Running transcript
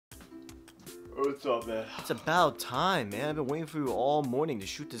What's up, man? It's about time, man. I've been waiting for you all morning to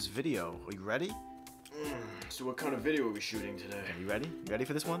shoot this video. Are you ready? So what kind of video are we shooting today? Okay, you ready? You ready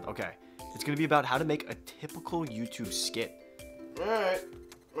for this one? Okay. It's gonna be about how to make a typical YouTube skit. Alright.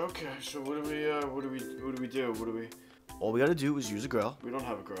 Okay, so what do we do? All we gotta do is use a girl. We don't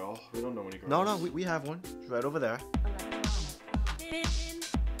have a girl. We don't know any girls. No, we have one. She's right over there.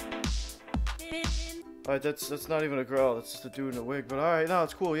 Alright, that's not even a girl. That's just a dude in a wig. But alright, no,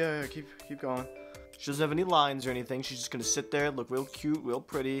 it's cool. Yeah, keep going. She doesn't have any lines or anything. She's just gonna sit there, look real cute, real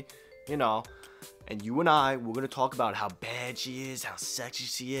pretty, you know. And you and we're gonna talk about how bad she is, how sexy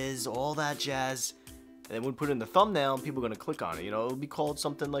she is, all that jazz. And then we'll put it in the thumbnail and people are gonna click on it. You know, it'll be called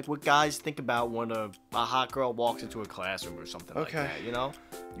something like what guys think about when a hot girl walks into a classroom or something like that, you know?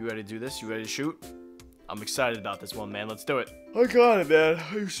 You ready to do this? You ready to shoot? I'm excited about this one, man. Let's do it. I got it, man.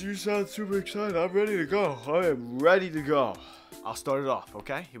 You sound super excited. I'm ready to go. I am ready to go. I'll start it off,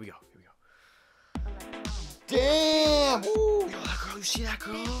 okay? Here we go. Damn! Ooh, yo, that girl, you see that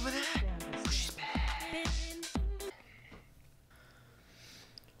girl over there? Oh, she's bad.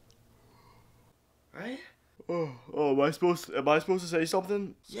 Right? Oh, am I supposed to say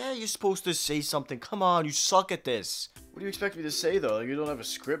something? Yeah, you're supposed to say something. Come on, you suck at this. What do you expect me to say, though? Like, you don't have a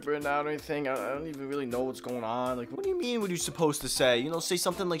script written out or anything? I don't even really know what's going on. Like, What do you mean what are you supposed to say? You know, say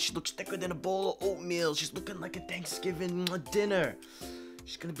something like she looks thicker than a bowl of oatmeal. She's looking like a Thanksgiving dinner.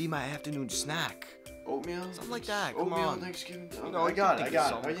 She's gonna be my afternoon snack. oatmeal? Something like that. Come Oatmeal, on. Thanksgiving. You know, I got it.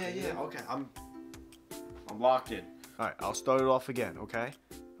 something. Oh, yeah. Okay, I'm locked in. Alright, I'll start it off again, okay?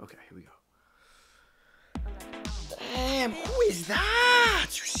 Okay, here we go. Damn, who is that?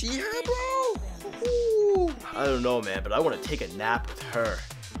 You see her, bro? Ooh. I don't know, man, but I want to take a nap with her.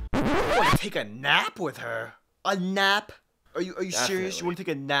 You want to take a nap with her? A nap? Are you serious? You want to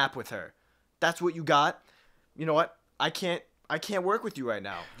take a nap with her? That's what you got? You know what? I can't work with you right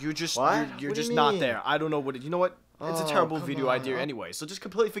now. You're just What? you're What do just you not mean? there. I don't know what. You know what? It's a Oh, terrible come video on. idea anyway. So just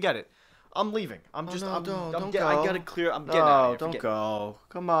completely forget it. I'm leaving. I'm Oh, just. no, I'm don't get- I go. gotta clear. I'm getting out of here. Don't Forget- go.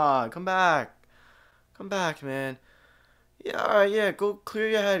 Come on, come back. Come back, man. Yeah, alright, yeah, go clear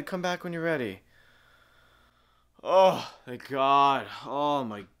your head. Come back when you're ready. Oh, thank God. Oh,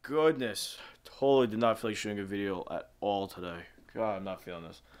 my goodness. Totally did not feel like shooting a video at all today. God, I'm not feeling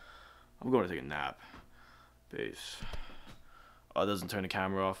this. I'm going to take a nap. Base. Oh, it doesn't turn the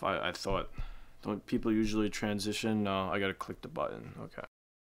camera off. I thought. Don't people usually transition? No, I gotta click the button. Okay.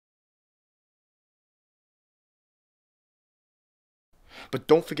 But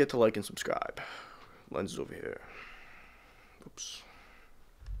don't forget to like and subscribe. Lens is over here. Oops.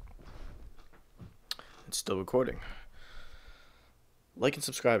 It's still recording. Like and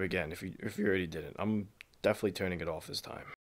subscribe again if you already didn't. I'm definitely turning it off this time.